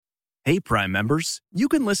Hey, Prime members, you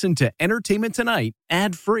can listen to Entertainment Tonight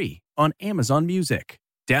ad-free on Amazon Music.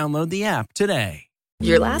 Download the app today.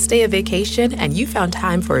 Your last day of vacation and you found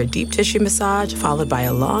time for a deep tissue massage followed by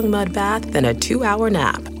a long mud bath, then a 2-hour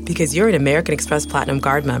nap. Because you're an American Express Platinum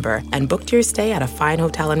Card member and booked your stay at a fine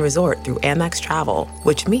hotel and resort through Amex Travel,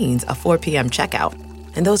 which means a 4 p.m. checkout.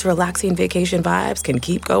 And those relaxing vacation vibes can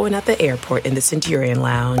keep going at the airport in the Centurion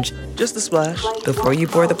Lounge. Just a splash. Before you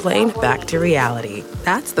board the plane, back to reality.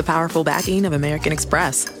 That's the powerful backing of American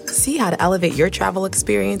Express. See how to elevate your travel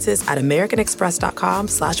experiences at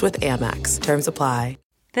americanexpress.com/withAmex. Terms apply.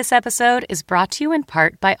 This episode is brought to you in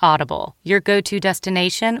part by Audible, your go-to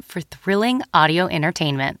destination for thrilling audio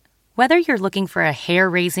entertainment. Whether you're looking for a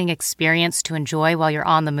hair-raising experience to enjoy while you're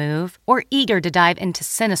on the move or eager to dive into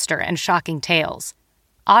sinister and shocking tales,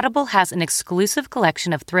 Audible has an exclusive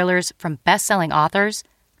collection of thrillers from best-selling authors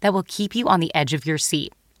that will keep you on the edge of your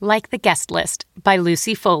seat, like The Guest List by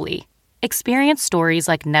Lucy Foley. Experience stories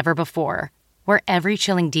like never before, where every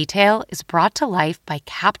chilling detail is brought to life by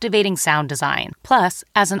captivating sound design. Plus,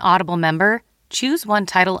 as an Audible member, choose one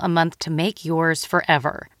title a month to make yours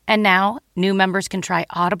forever. And now, new members can try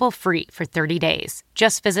Audible free for 30 days.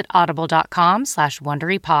 Just visit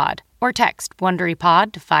audible.com/WonderyPod or text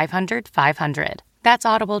WonderyPod to 500-500. That's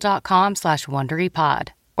audible.com/WonderyPod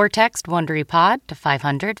or text WonderyPod to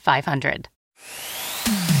 500-500.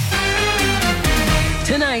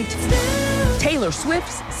 Tonight, Taylor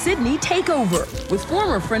Swift's Sydney takeover with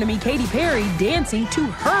former frenemy Katy Perry dancing to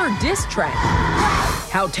her diss track.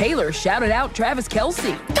 How Taylor shouted out Travis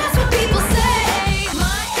Kelce. That's what people say.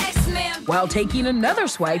 My ex-man. While taking another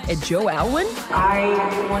swipe at Joe Alwyn. I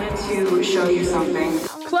wanted to show you something.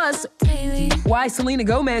 Plus, why Selena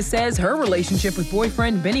Gomez says her relationship with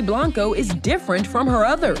boyfriend Benny Blanco is different from her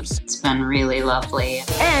others. It's been really lovely.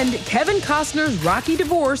 And Kevin Costner's rocky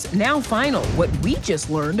divorce now final. What we just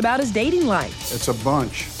learned about his dating life. It's a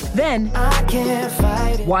bunch. Then,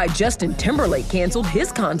 why Justin Timberlake canceled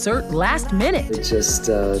his concert last minute. It just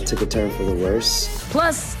took a turn for the worse.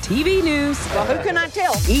 Plus, TV news. Well, who can I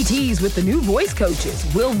tell? ETs with the new voice coaches.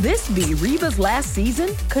 Will this be Reba's last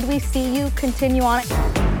season? Could we see you continue on it?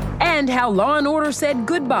 And how Law & Order said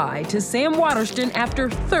goodbye to Sam Waterston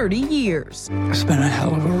after 30 years. It's been a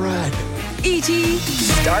hell of a ride. E.T.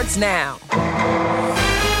 starts now.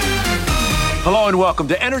 Hello and welcome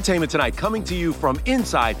to Entertainment Tonight, coming to you from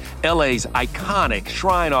inside LA's iconic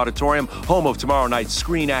Shrine Auditorium, home of tomorrow night's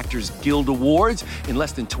Screen Actors Guild Awards. In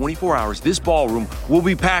less than 24 hours, this ballroom will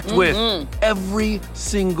be packed with every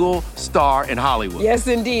single star in Hollywood. Yes,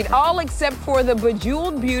 indeed. All except for the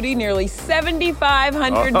bejeweled beauty nearly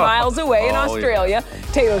 7,500 miles away in Australia.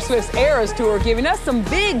 Yeah. Taylor Swift's Eras Tour giving us some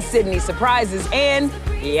big Sydney surprises and,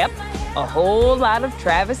 yep, a whole lot of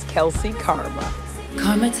Travis Kelce karma.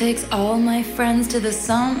 Karma takes all my friends to the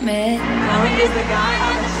summit. Is the guy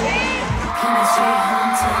on the Coming straight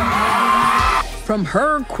home to me. From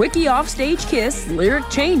her quickie offstage kiss, lyric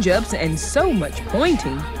change-ups, and so much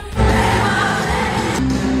pointing.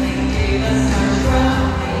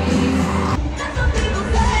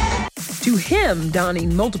 To him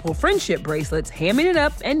donning multiple friendship bracelets, hamming it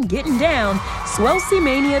up, and getting down, Swelsey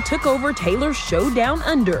Mania took over Taylor's show Down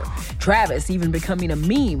Under. Travis even becoming a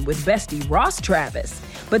meme with bestie Ross Travis.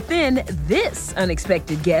 But then this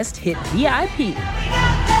unexpected guest hit VIP.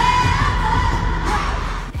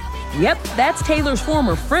 Yep, that's Taylor's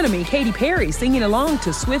former frenemy Katy Perry singing along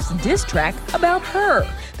to Swift's diss track about her.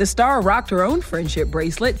 The star rocked her own friendship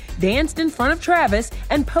bracelet, danced in front of Travis,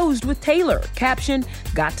 and posed with Taylor. Caption,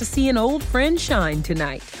 got to see an old friend shine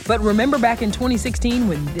tonight. But remember back in 2016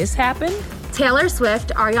 when this happened? Taylor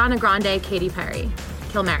Swift, Ariana Grande, Katy Perry.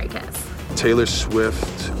 Kill, marry, kiss. Taylor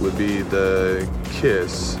Swift would be the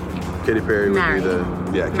kiss. Katy Perry would be the...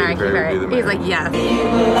 Yeah, Katy Perry would be the marry. He's like, yes.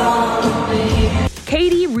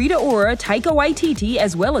 Katy, Rita Ora, Taika Waititi,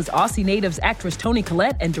 as well as Aussie natives actress Toni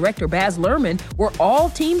Collette and director Baz Luhrmann were all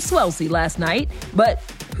Team Swelsey last night. But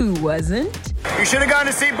who wasn't? You should have gone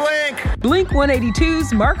to see Blink! Blink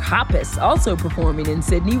 182's Mark Hoppus, also performing in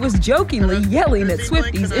Sydney, was jokingly yelling at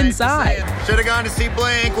Swifties inside. Should have gone to see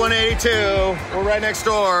Blink 182. We're right next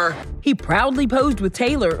door. He proudly posed with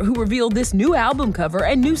Taylor, who revealed this new album cover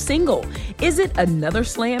and new single. Is it another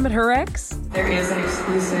slam at her ex? There is an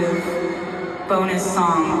exclusive bonus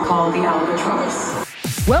song called The Albatross.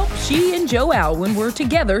 Well, she and Joe Alwyn were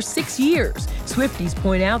together 6 years. Swifties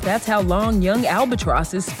point out that's how long young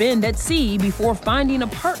albatrosses spend at sea before finding a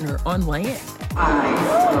partner on land. I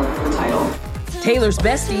love the title. Taylor's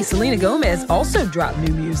bestie, Selena Gomez, also dropped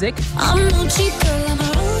new music. I'm no cheap girl, I'm a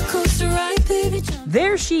roller coaster ride.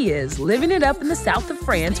 There she is, living it up in the south of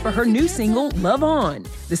France for her new single, Love On.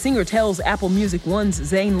 The singer tells Apple Music One's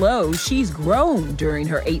Zane Lowe she's grown during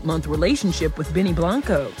her 8-month relationship with Benny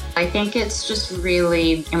Blanco. I think it's just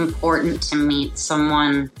really important to meet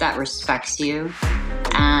someone that respects you.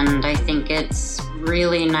 And I think it's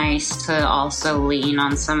really nice to also lean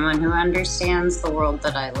on someone who understands the world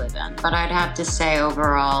that I live in. But I'd have to say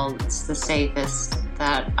overall, it's the safest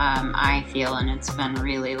that I feel, and it's been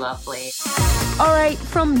really lovely. All right,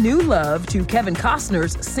 from new love to Kevin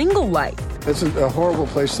Costner's single life. It's a horrible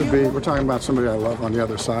place to be. We're talking about somebody I love on the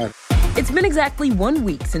other side. It's been exactly 1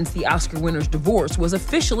 week since the Oscar winner's divorce was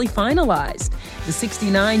officially finalized. The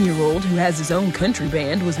 69-year-old, who has his own country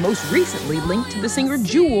band, was most recently linked to the singer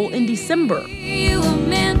Jewel in December.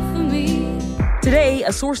 Today,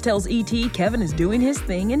 a source tells ET Kevin is doing his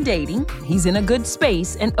thing and dating. He's in a good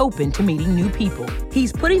space and open to meeting new people.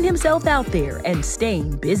 He's putting himself out there and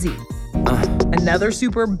staying busy. Another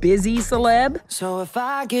super busy celeb? So if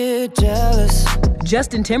I get jealous.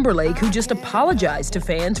 Justin Timberlake, who just apologized to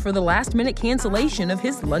fans for the last-minute cancellation of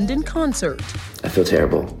his London concert. I feel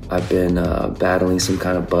terrible. I've been battling some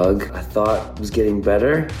kind of bug. I thought it was getting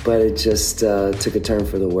better, but it just took a turn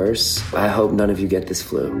for the worse. I hope none of you get this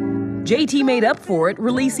flu. JT made up for it,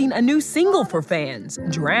 releasing a new single for fans,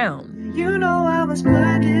 Drown. You know I was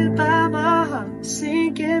blinded by my heart,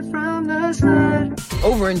 sinking from the sun.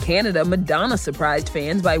 Over in Canada, Madonna surprised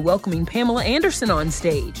fans by welcoming Pamela Anderson on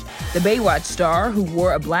stage. The Baywatch star, who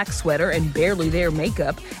wore a black sweater and barely there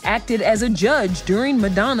makeup, acted as a judge during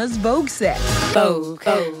Madonna's Vogue set. Vogue.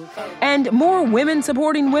 And more women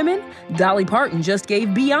supporting women? Dolly Parton just gave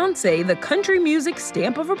Beyoncé the country music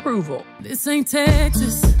stamp of approval. This ain't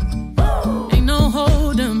Texas, ain't no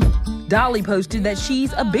hold 'em. Dolly posted that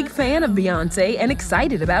she's a big fan of Beyoncé and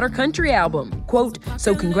excited about her country album. Quote,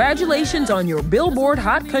 so congratulations on your Billboard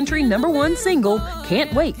Hot Country #1 single.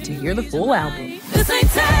 Can't wait to hear the full album. This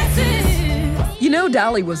ain't Texas. You know,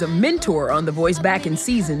 Dolly was a mentor on The Voice back in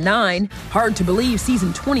season 9. Hard to believe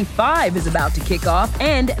season 25 is about to kick off,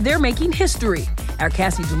 and they're making history. Our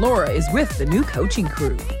Cassie DeLaura is with the new coaching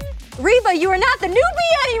crew. Reba, you are not the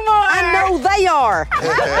newbie anymore. I know they are.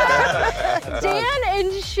 Dan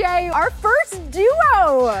and Shay, our first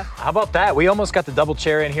duo. How about that? We almost got the double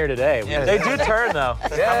chair in here today. Yeah. They do turn, though.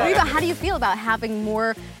 Yeah. Reba, how do you feel about having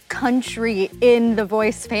more country in the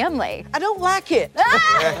Voice family? I don't like it.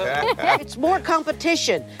 It's more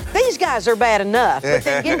competition. These guys are bad enough, but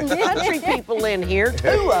then getting country people in here,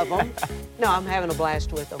 2 of them. No, I'm having a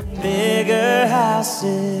blast with them. Bigger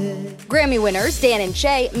houses. Grammy winners Dan and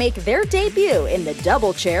Shay make their debut in the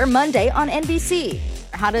double chair Monday on NBC.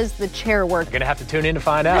 How does the chair work? You're gonna have to tune in to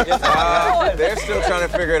find out. They're still trying to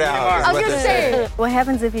figure it out. I was gonna say, what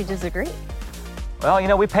happens if you disagree? Well, you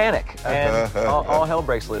know, we panic and all hell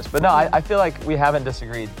breaks loose. But no, I feel like we haven't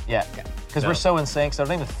disagreed yet. Because we're so in sync, so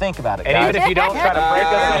don't even think about it, guys. And even if you don't try to break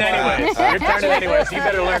us in anyways, you're turning anyways, you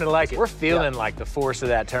better learn to like it. We're feeling like the force of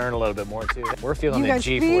that turn a little bit more, too. We're feeling the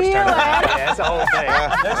G-force turn. Yeah, it's the whole thing.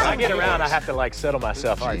 When I get around, I have to, like, settle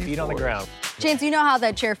myself. All right, feet on the ground. James, you know how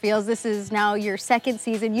that chair feels. This is now your 2nd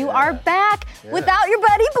season. You are back without your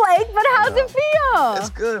buddy Blake, but how's it feel? It's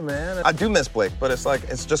good, man. I do miss Blake, but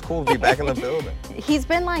it's just cool to be back in the building. He's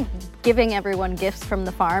been, like, giving everyone gifts from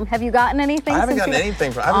the farm. Have you gotten anything? I haven't gotten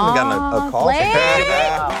anything. I haven't even gotten a call from him.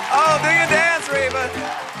 Oh, do your dance, Reba.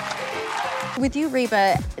 With you,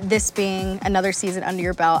 Reba, this being another season under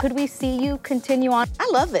your belt, could we see you continue on? I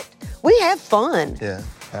love it. We have fun. Yeah.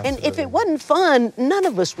 Absolutely. And if it wasn't fun, none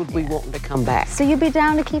of us would be wanting to come back. So you'd be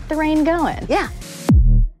down to keep the rain going? Yeah.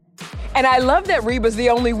 And I love that Reba's the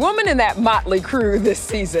only woman in that motley crew this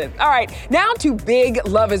season. All right, now to big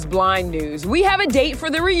Love is Blind news. We have a date for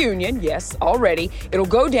the reunion, yes, already. It'll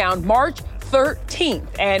go down March 13th,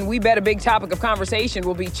 and we bet a big topic of conversation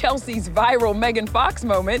will be Chelsea's viral Megan Fox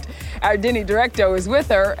moment. Our Denny Directo is with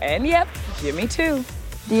her, and yep, Jimmy too.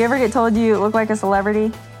 Do you ever get told you look like a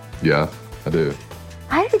celebrity? Yeah, I do.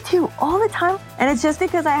 I do too, all the time, and it's just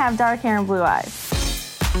because I have dark hair and blue eyes.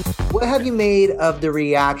 What have you made of the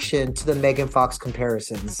reaction to the Megan Fox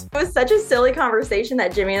comparisons? It was such a silly conversation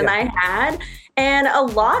that Jimmy and I had, and a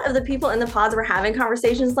lot of the people in the pods were having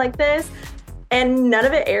conversations like this, and none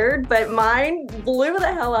of it aired, but mine blew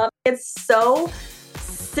the hell up. It's so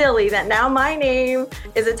silly that now my name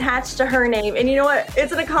is attached to her name. And you know what?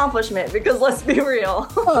 It's an accomplishment because let's be real.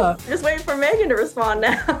 Just waiting for Megan to respond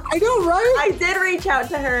now. I know, right? I did reach out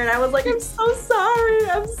to her and I was like, I'm so sorry.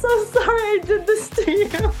 I'm so sorry I did this to you.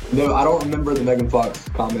 No, I don't remember the Megan Fox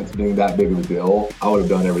comments being that big of a deal. I would have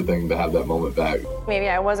done everything to have that moment back. Maybe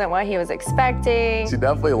I wasn't what he was expecting. She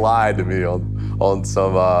definitely lied to me on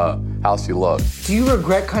some how she looked. Do you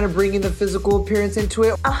regret kind of bringing the physical appearance into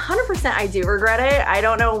it? 100% I do regret it. I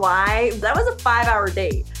don't know why. That was a 5-hour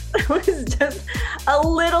date. It was just a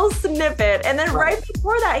little snippet. And then right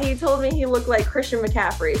before that, he told me he looked like Christian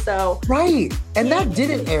McCaffrey. So right. And that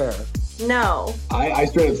didn't air. No. I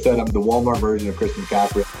straight up said I'm the Walmart version of Christian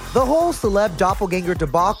McCaffrey. The whole celeb doppelganger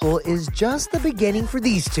debacle is just the beginning for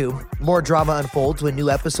these two. More drama unfolds when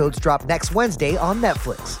new episodes drop next Wednesday on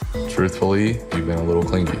Netflix. Truthfully, you've been a little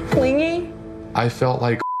clingy. Clingy? I felt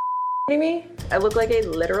like me? I look like a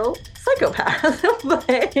literal psychopath. But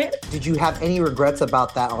did you have any regrets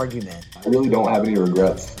about that argument? I really don't have any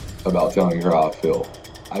regrets about telling her how I feel.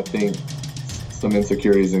 I think some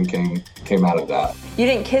insecurities came out of that. You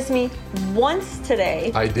didn't kiss me once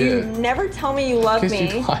today. I did. You never tell me you love Kissed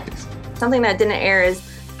me. you twice. Something that didn't air is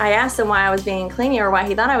I asked him why I was being clingy or why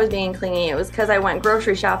he thought I was being clingy. It was because I went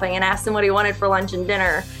grocery shopping and asked him what he wanted for lunch and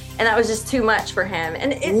dinner. And that was just too much for him.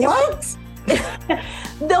 And what?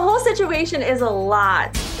 The whole situation is a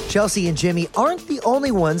lot. Chelsea and Jimmy aren't the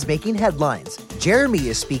only ones making headlines. Jeremy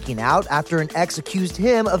is speaking out after an ex accused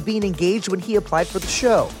him of being engaged when he applied for the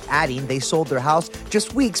show, adding they sold their house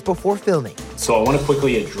just weeks before filming. So I want to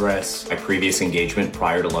quickly address my previous engagement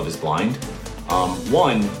prior to Love is Blind.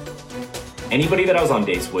 One, anybody that I was on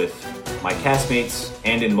dates with, my castmates,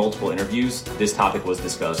 and in multiple interviews, this topic was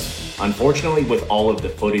discussed. Unfortunately, with all of the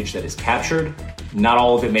footage that is captured, not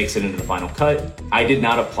all of it makes it into the final cut. I did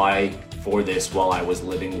not apply for this while I was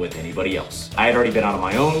living with anybody else. I had already been out on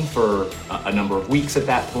my own for a number of weeks at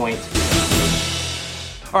that point.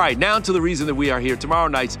 All right, now to the reason that we are here. Tomorrow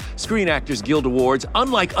night's Screen Actors Guild Awards.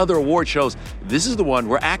 Unlike other award shows, this is the one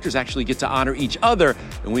where actors actually get to honor each other,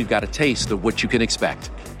 and we've got a taste of what you can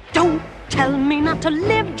expect. Don't tell me not to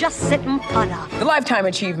live, just sit and putter. The Lifetime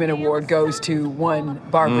Achievement Award goes to one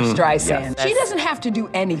Barbara Streisand. Yes. She doesn't have to do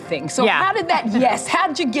anything. So how did that,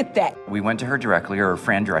 how'd you get that? We went to her directly, or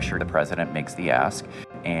Fran Drescher, the president, makes the ask,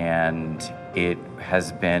 and it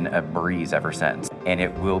has been a breeze ever since. And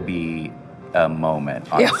it will be a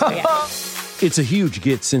moment on stage. It's a huge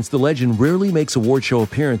get since the legend rarely makes award show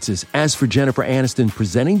appearances. As for Jennifer Aniston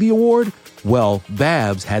presenting the award, well,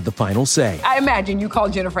 Babs had the final say. I imagine you call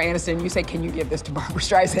Jennifer Aniston and you say, can you give this to Barbara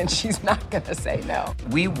Streisand? She's not going to say no.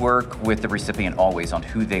 We work with the recipient always on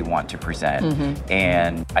who they want to present.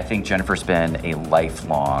 And I think Jennifer's been a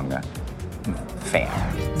lifelong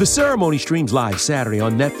fan. The ceremony streams live Saturday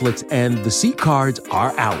on Netflix, and the seat cards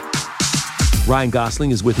are out. Ryan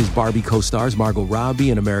Gosling is with his Barbie co-stars Margot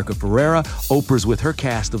Robbie and America Ferrera. Oprah's with her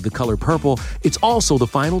cast of The Color Purple. It's also the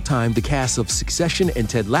final time the cast of Succession and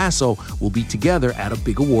Ted Lasso will be together at a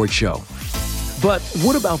big award show. But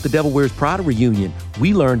what about the Devil Wears Prada reunion?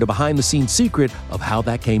 We learned a behind-the-scenes secret of how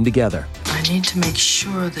that came together. I need to make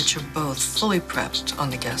sure that you're both fully prepped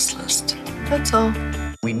on the guest list. That's all.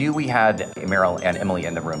 We knew we had Meryl and Emily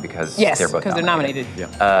in the room because they're both nominated.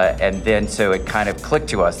 And then so it kind of clicked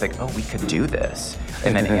to us like, oh, we could do this.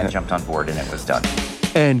 And then Anne jumped on board and it was done.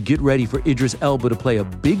 And get ready for Idris Elba to play a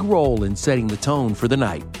big role in setting the tone for the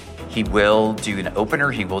night. He will do an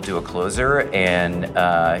opener, he will do a closer, and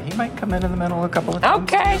he might come in the middle a couple of times.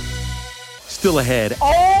 Okay. Still ahead.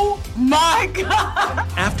 Oh my God!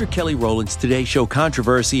 After Kelly Rowland's Today Show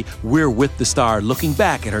controversy, we're with the star looking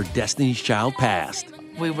back at her Destiny's Child past.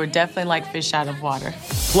 We were definitely like fish out of water.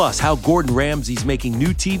 Plus, how Gordon Ramsay's making new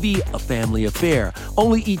TV a family affair.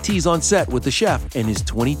 Only E.T.'s on set with the chef and his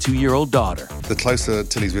 22-year-old daughter. The closer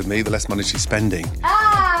Tilly's with me, the less money she's spending.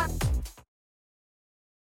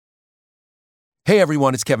 Hey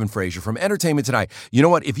everyone, it's Kevin Frazier from Entertainment Tonight. You know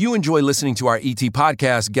what? If you enjoy listening to our ET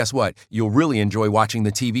podcast, guess what? You'll really enjoy watching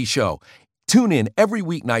the TV show. Tune in every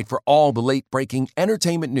weeknight for all the late-breaking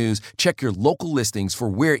entertainment news. Check your local listings for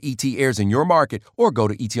where ET airs in your market or go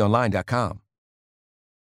to etonline.com.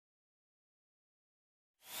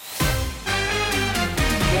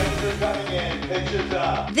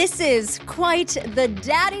 This is quite the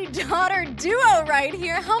daddy-daughter duo right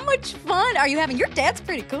here. How much fun are you having? Your dad's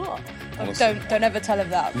pretty cool. Don't ever tell him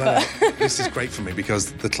that. No, this is great for me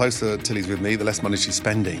because the closer Tilly's with me, the less money she's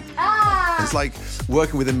spending. It's like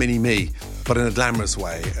working with a mini-me, but in a glamorous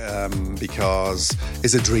way, because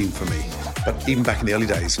it's a dream for me. But even back in the early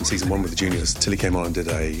days, from season 1 with the juniors, Tilly came on and did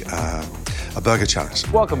a burger challenge.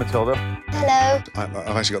 Welcome, Matilda. Hello.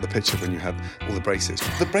 I've actually got the picture when you had all the braces.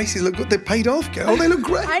 The braces look good. They paid off, girl. They look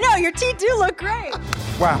great. I know, your teeth do look great.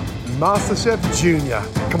 Wow, MasterChef Junior.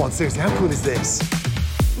 Come on, seriously, how cool is this?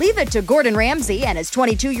 Leave it to Gordon Ramsay and his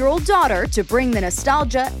 22-year-old daughter to bring the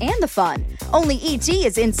nostalgia and the fun. Only E.T.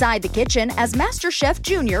 is inside the kitchen as MasterChef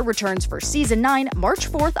Junior returns for Season 9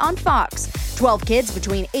 March 4th on Fox. 12 kids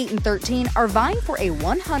between 8 and 13 are vying for a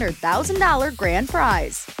 $100,000 grand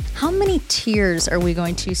prize. How many tears are we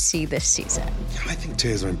going to see this season? I think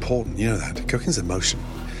tears are important. You know that. Cooking's emotion.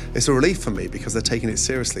 It's a relief for me because they're taking it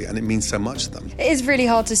seriously and it means so much to them. It is really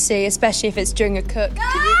hard to see, especially if it's during a cook.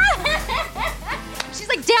 She's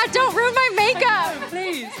like, Dad, don't ruin my makeup.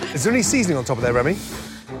 Please. Is there any seasoning on top of there, Remy?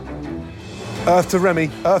 Earth to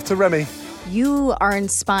Remy. Earth to Remy. You are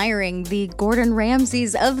inspiring the Gordon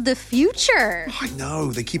Ramsays of the future. I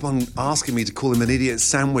know. They keep on asking me to call him an idiot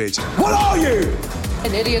sandwich. What are you?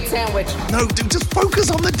 An idiot sandwich. No, dude, just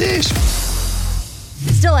focus on the dish.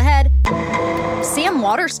 Still ahead, Sam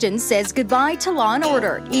Waterston says goodbye to Law &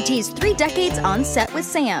 Order. E.T.'s 3 decades on set with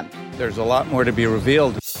Sam. There's a lot more to be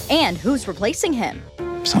revealed. And who's replacing him?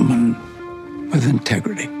 Someone with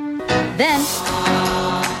integrity. Then,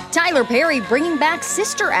 Tyler Perry bringing back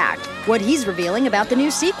Sister Act, what he's revealing about the new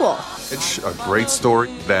sequel. It's a great story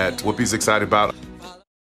that Whoopi's excited about.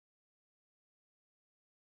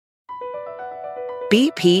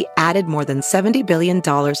 BP added more than $70 billion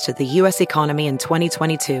to the U.S. economy in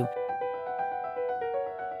 2022.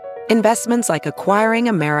 Investments like acquiring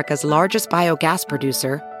America's largest biogas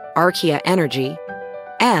producer, Archaea Energy,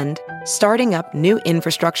 and starting up new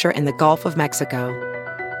infrastructure in the Gulf of Mexico.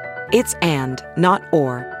 It's and, not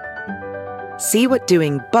or. See what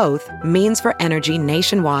doing both means for energy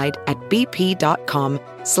nationwide at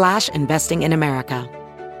bp.com/investing in America.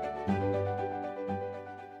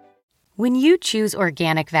 When you choose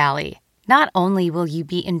Organic Valley, not only will you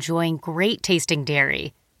be enjoying great tasting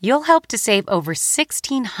dairy, you'll help to save over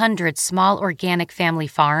 1,600 small organic family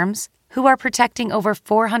farms who are protecting over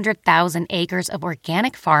 400,000 acres of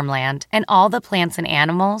organic farmland and all the plants and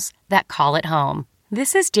animals that call it home.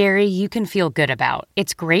 This is dairy you can feel good about.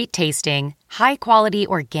 It's great tasting, high-quality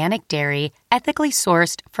organic dairy, ethically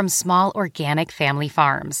sourced from small organic family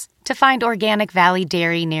farms. To find Organic Valley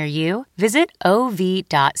Dairy near you, visit ov.coop.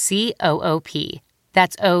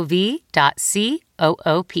 That's ov.coop.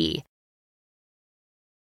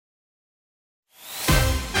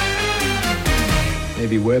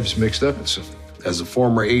 Maybe Webb's mixed up. As a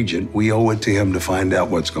former agent, we owe it to him to find out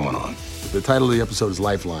what's going on. The title of the episode is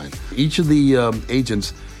Lifeline. Each of the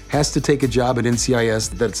agents has to take a job at NCIS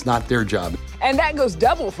that's not their job. And that goes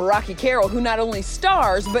double for Rocky Carroll, who not only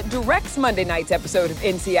stars, but directs Monday night's episode of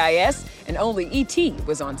NCIS, and only E.T.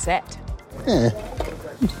 was on set.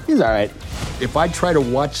 He's all right. If I try to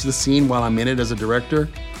watch the scene while I'm in it as a director,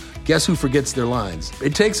 guess who forgets their lines?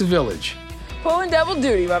 It takes a village. Pulling double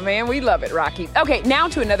duty, my man. We love it, Rocky. Okay, now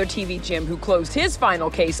to another TV gem who closed his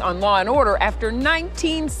final case on Law & Order after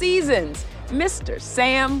 19 seasons, Mr.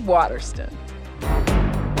 Sam Waterston.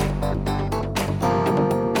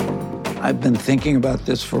 I've been thinking about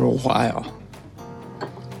this for a while.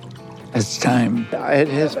 It's time. It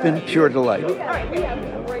has been pure delight.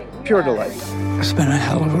 Pure delight. It's been a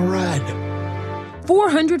hell of a ride.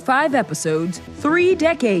 405 episodes, 3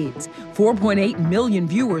 decades. 4.8 million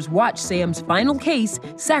viewers watched Sam's final case,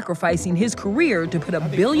 sacrificing his career to put a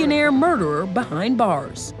billionaire murderer behind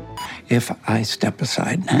bars. If I step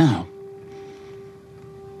aside now,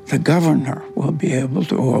 the governor will be able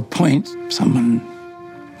to appoint someone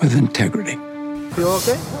with integrity. You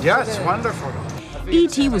okay? Yes, wonderful.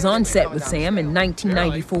 E.T. was on set with Sam in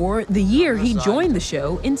 1994, the year he joined the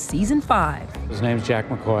show in season 5. His name's Jack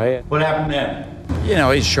McCoy. What happened then? You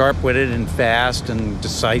know, he's sharp-witted and fast and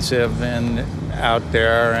decisive and out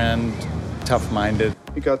there and tough-minded.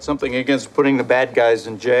 You got something against putting the bad guys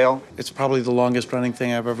in jail? It's probably the longest-running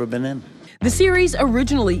thing I've ever been in. The series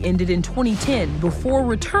originally ended in 2010 before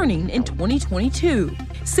returning in 2022.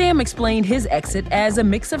 Sam explained his exit as a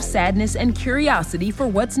mix of sadness and curiosity for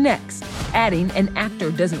what's next, adding an actor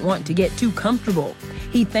doesn't want to get too comfortable.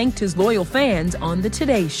 He thanked his loyal fans on The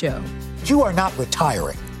Today Show. You are not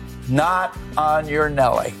retiring. Not on your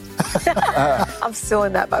Nelly. I'm still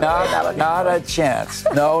in that, by the way. Not a chance.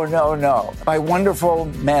 No, no, no. My wonderful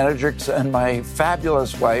managers and my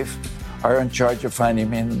fabulous wife are in charge of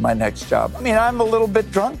finding me my next job. I mean, I'm a little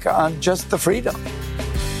bit drunk on just the freedom.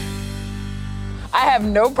 I have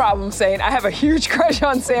no problem saying I have a huge crush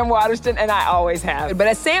on Sam Waterston, and I always have. But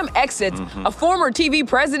as Sam exits, a former TV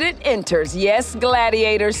president enters. Yes,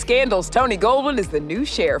 gladiators, scandals. Tony Goldwyn is the new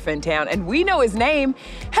sheriff in town, and we know his name.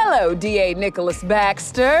 Hello, D.A. Nicholas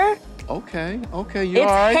Baxter. Okay, you all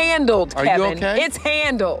right? It's handled, Kevin. Are you okay? It's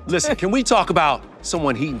handled. Listen, can we talk about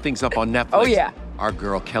someone heating things up on Netflix? Oh, yeah. Our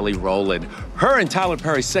girl, Kelly Rowland. Her and Tyler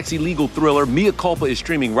Perry's sexy legal thriller, Mea Culpa, is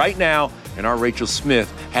streaming right now, and our Rachel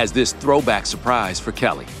Smith has this throwback surprise for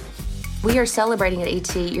Kelly. We are celebrating at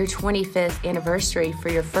ET your 25th anniversary for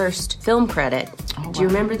your first film credit. Oh, wow. Do you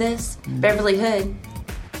remember this? Beverly Hood.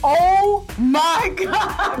 Oh, my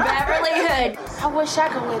God! Beverly Hood. I wish I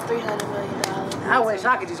could win $300 million. I wish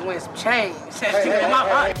I could just win some change.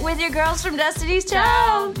 With your girls from Destiny's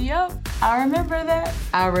Child. Yep, I remember that.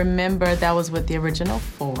 I remember that was with the original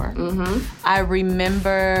 4. Mm-hmm. I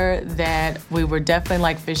remember that we were definitely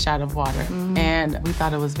like fish out of water, and we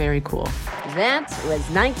thought it was very cool. That was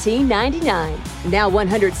 1999. Now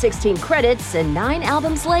 116 credits and 9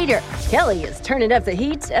 albums later, Kelly is turning up the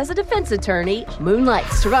heat as a defense attorney.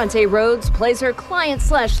 Moonlights. Trevante Rhodes plays her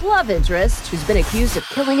client/love interest who's been accused of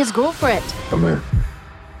killing his girlfriend. Come in.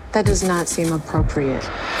 That does not seem appropriate.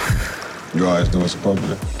 Your eyes know it's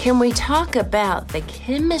appropriate. Can we talk about the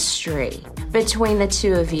chemistry between the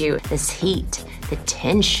two of you? This heat, the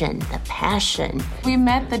tension, the passion. We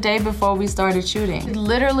met the day before we started shooting.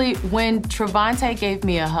 Literally, when Trevante gave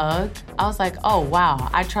me a hug, I was like, oh, wow,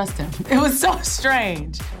 I trust him. It was so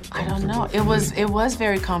strange. I don't know. It was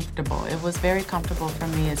very comfortable. It was very comfortable for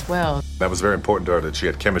me as well. That was very important to her that she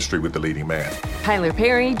had chemistry with the leading man. Tyler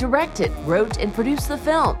Perry directed, wrote, and produced the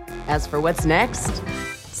film. As for what's next,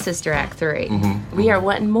 Sister Act 3. We are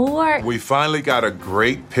wanting more. We finally got a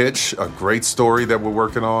great pitch, a great story that we're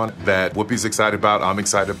working on that Whoopi's excited about, I'm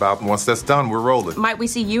excited about. And once that's done, we're rolling. Might we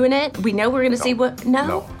see you in it? We know we're going to see what?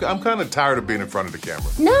 No? I'm kind of tired of being in front of the camera.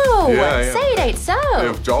 No! Yeah, say it ain't so.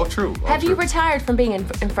 It's all true. Have you retired from being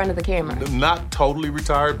in front of the camera? Not totally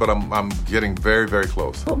retired, but I'm getting very, very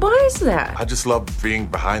close. Well, why is that? I just love being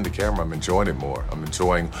behind the camera. I'm enjoying it more. I'm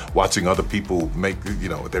enjoying watching other people make,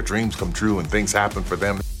 their dreams come true and things happen for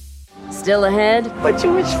them. Still ahead, What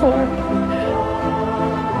you wish for?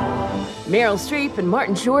 Meryl Streep and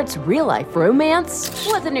Martin Short's real-life romance?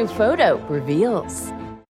 What the new photo reveals.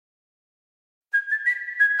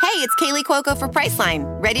 Hey, it's Kaylee Cuoco for Priceline.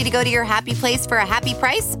 Ready to go to your happy place for a happy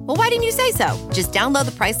price? Well, why didn't you say so? Just download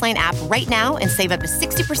the Priceline app right now and save up to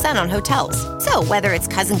 60% on hotels. So whether it's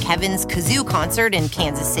Cousin Kevin's Kazoo Concert in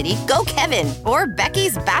Kansas City, go Kevin, or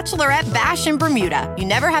Becky's Bachelorette Bash in Bermuda, you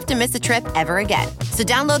never have to miss a trip ever again. So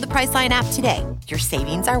download the Priceline app today. Your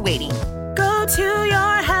savings are waiting. Go to your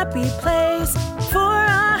happy place for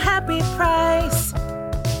a happy price.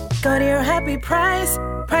 Go to your happy price,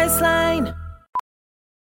 Priceline.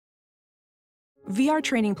 VR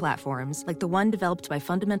training platforms, like the one developed by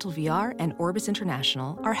Fundamental VR and Orbis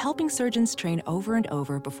International, are helping surgeons train over and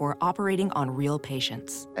over before operating on real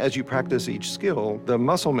patients. As you practice each skill, the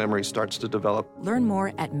muscle memory starts to develop. Learn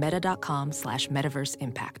more at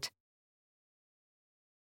meta.com/metaverseimpact.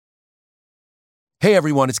 Hey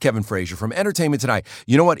everyone, it's Kevin Frazier from Entertainment Tonight.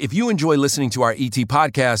 You know what? If you enjoy listening to our ET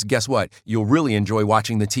podcast, guess what? You'll really enjoy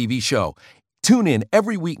watching the TV show. Tune in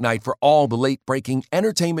every weeknight for all the late-breaking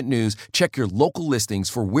entertainment news. Check your local listings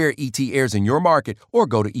for where ET airs in your market or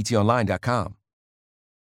go to etonline.com.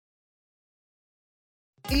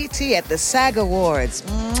 E.T. at the SAG Awards.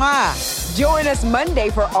 Mwah! Join us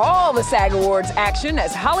Monday for all the SAG Awards action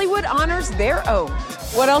as Hollywood honors their own.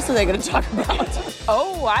 What else are they going to talk about?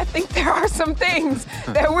 Oh, I think there are some things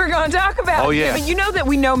that we're going to talk about. Oh, yeah. I mean, you know that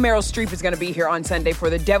we know Meryl Streep is going to be here on Sunday for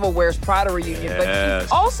the Devil Wears Prada reunion, but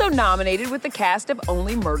she's also nominated with the cast of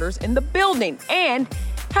Only Murders in the Building. And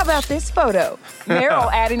how about this photo?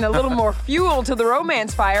 Meryl adding a little more fuel to the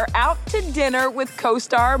romance fire, out to dinner with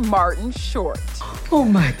co-star Martin Short. Oh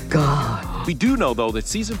my God. We do know, though, that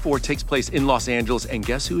season 4 takes place in Los Angeles, and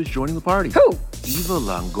guess who is joining the party? Who? Eva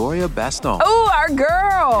Longoria Baston. Oh, our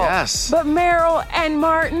girl. Yes. But Meryl and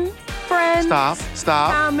Martin, friends. Stop.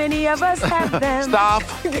 How many of us have them? Stop.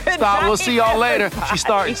 Night. We'll see y'all later. She's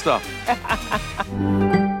starting stuff.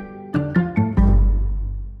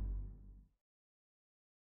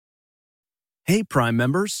 Hey, Prime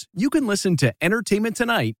members, you can listen to Entertainment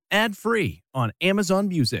Tonight ad-free on Amazon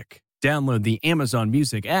Music. Download the Amazon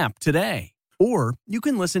Music app today. Or you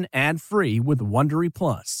can listen ad-free with Wondery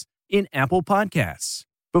Plus in Apple Podcasts.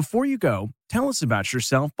 Before you go, tell us about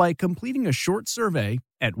yourself by completing a short survey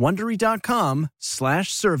at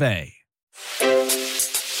Wondery.com/survey.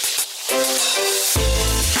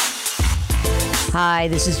 Hi,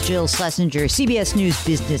 this is Jill Schlesinger, CBS News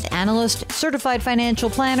business analyst, certified financial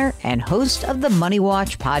planner, and host of the Money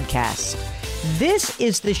Watch podcast. This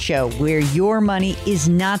is the show where your money is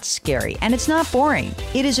not scary and it's not boring.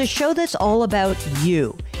 It is a show that's all about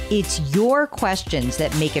you. It's your questions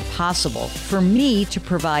that make it possible for me to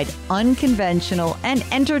provide unconventional and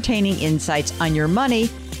entertaining insights on your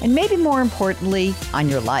money, and maybe more importantly, on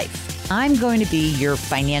your life. I'm going to be your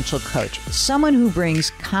financial coach, someone who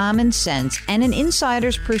brings common sense and an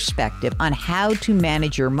insider's perspective on how to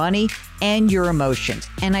manage your money and your emotions.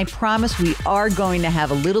 And I promise we are going to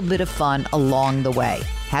have a little bit of fun along the way.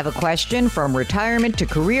 Have a question from retirement to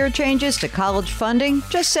career changes to college funding?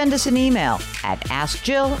 Just send us an email at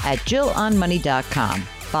askjill@jillonmoney.com.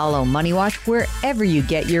 Follow Money Watch wherever you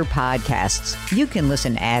get your podcasts. You can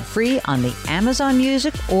listen ad-free on the Amazon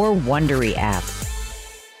Music or Wondery app.